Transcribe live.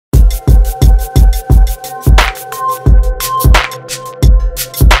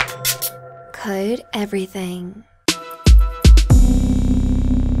Code everything.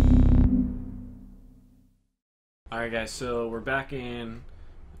 Alright guys, so we're back in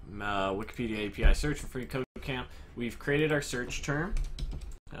Wikipedia API search for free code camp. We've created our search term.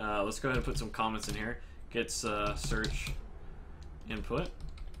 Let's go ahead and put some comments in here. Gets search input.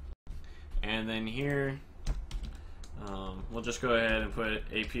 And then here, we'll just go ahead and put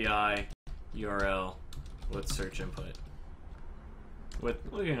API URL with search input. With,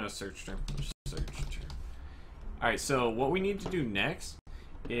 search term. Search term. Alright, so what we need to do next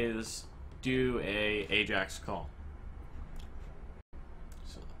is do a Ajax call.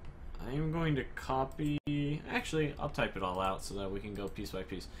 So I'm going to copy, actually I'll type it all out so that we can go piece by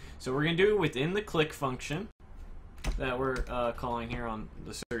piece. So we're going to do it within the click function that we're calling here on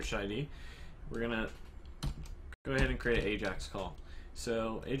the search ID. We're going to go ahead and create an Ajax call.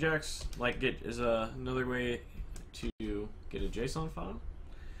 So Ajax is another way to get a JSON file.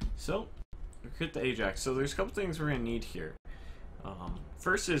 So we create the Ajax. So there's a couple things we're going to need here.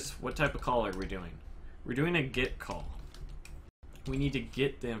 First is, what type of call are we doing? We're doing a get call. We need to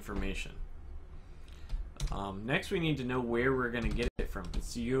get the information. Next we need to know where we're going to get it from.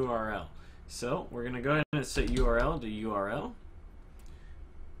 It's the URL. So we're going to go ahead and set URL to URL.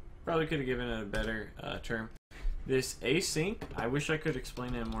 Probably could have given it a better term. This async, I wish I could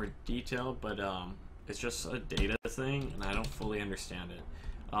explain it in more detail, but it's just a data thing and I don't fully understand it.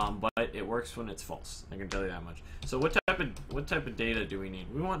 But it works when it's false. I can tell you that much. So what type of data do we need?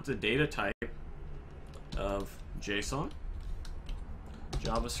 We want the data type of JSON,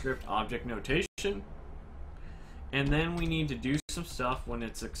 JavaScript object notation, and then we need to do some stuff when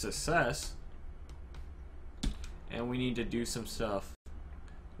it's a success, and we need to do some stuff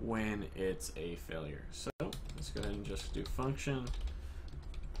when it's a failure. So let's go ahead and just do function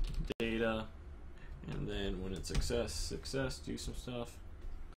data, and then when it's success, do some stuff.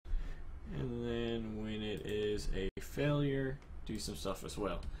 And then when it is a failure, do some stuff as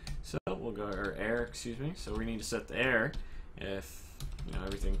well. So we'll go, or error, excuse me. So we need to set the error if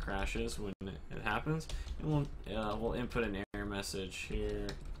everything crashes when it happens, and we'll input an error message here,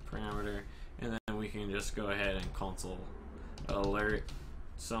 parameter, and then we can just go ahead and console alert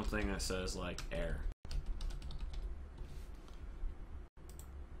something that says like error.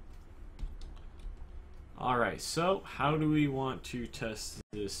 Alright, so how do we want to test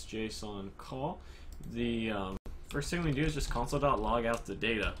this JSON call? The first thing we do is just console.log out the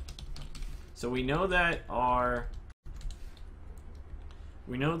data. So we know that our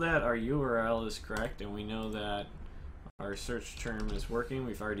URL is correct, and we know that our search term is working.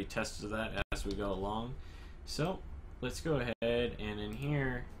 We've already tested that as we go along. So let's go ahead and in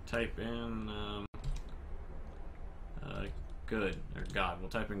here type in good or God. We'll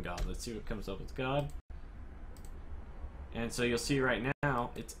type in God. Let's see what comes up with God. And so you'll see right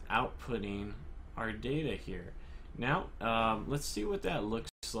now it's outputting our data here. Now let's see what that looks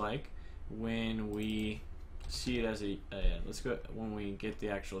like when we see it as when we get the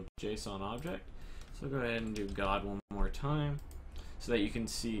actual JSON object. So go ahead and do God one more time so that you can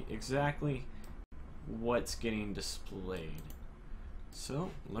see exactly what's getting displayed.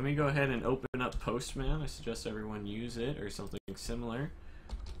 So let me go ahead and open up Postman. I suggest everyone use it or something similar.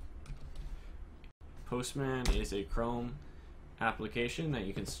 Postman is a Chrome application that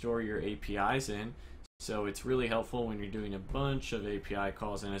you can store your APIs in, so it's really helpful when you're doing a bunch of API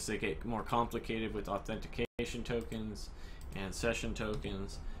calls, and as they get more complicated with authentication tokens and session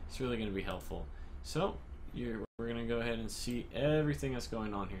tokens, it's really going to be helpful. So we're going to go ahead and see everything that's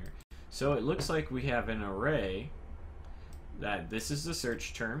going on here. So it looks like we have an array that this is the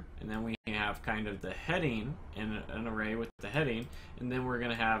search term, and then we have kind of the heading and an array with the heading, and then we're going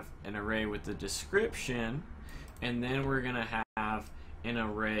to have an array with the description, and then we're going to have an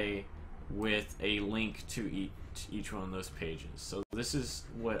array with a link to each one of those pages. So this is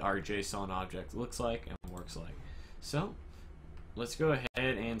what our JSON object looks like and works like. So let's go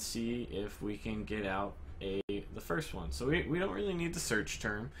ahead and see if we can get out the first one. So we don't really need the search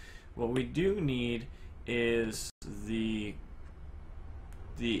term. What we do need is the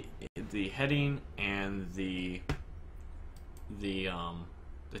heading and the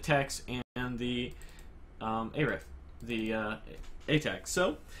text and the aref, the a tag.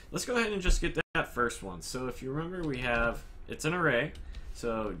 So let's go ahead and just get that first one. So if you remember, it's an array.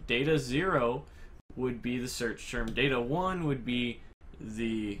 So data 0 would be the search term. Data 1 would be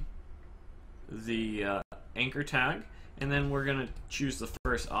the anchor tag, and then we're gonna choose the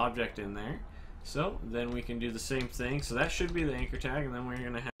first object in there. So then we can do the same thing. So that should be the anchor tag, and then we're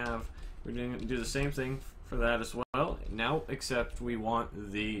going to do the same thing for that as well. Now, except we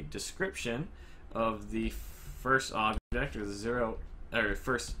want the description of the first object, or the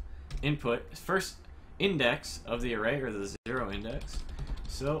first input, first index of the array, or the 0 index.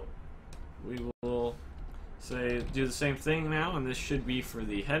 So we will say do the same thing now, and this should be for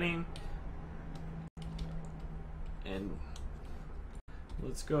the heading. And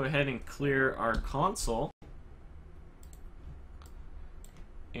let's go ahead and clear our console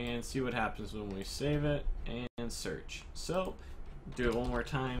and see what happens when we save it and search. So do it one more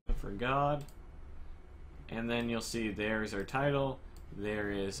time for God, and then you'll see there's our title,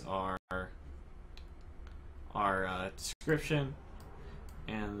 there is our description,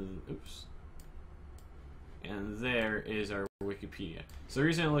 and oops, and there is our Wikipedia. So the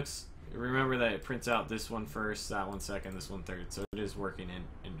reason it looks, remember that it prints out this one first, that one second, this one third, so it is working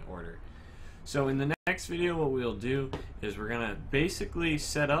in order. So in the next video, what we'll do is we're gonna basically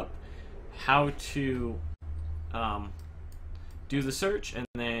set up how to do the search and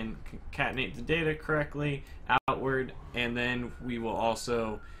then concatenate the data correctly outward, and then we will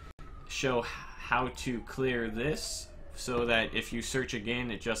also show how to clear this so that if you search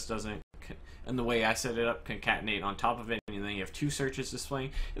again, it just doesn't, and the way I set it up, concatenate on top of it, and then you have two searches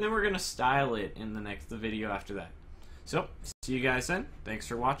displaying, and then we're going to style it in the video after that. So, see you guys then. Thanks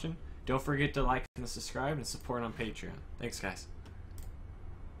for watching. Don't forget to like and subscribe and support on Patreon. Thanks, guys.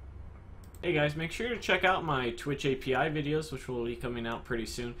 Hey guys, make sure to check out my Twitch API videos, which will be coming out pretty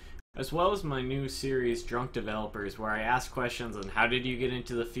soon, as well as my new series, Drunk Developers, where I ask questions on how did you get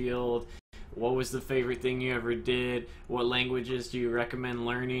into the field, what was the favorite thing you ever did, what languages do you recommend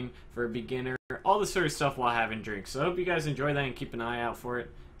learning for a beginner, all this sort of stuff while having drinks. So I hope you guys enjoy that and keep an eye out for it.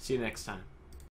 See you next time.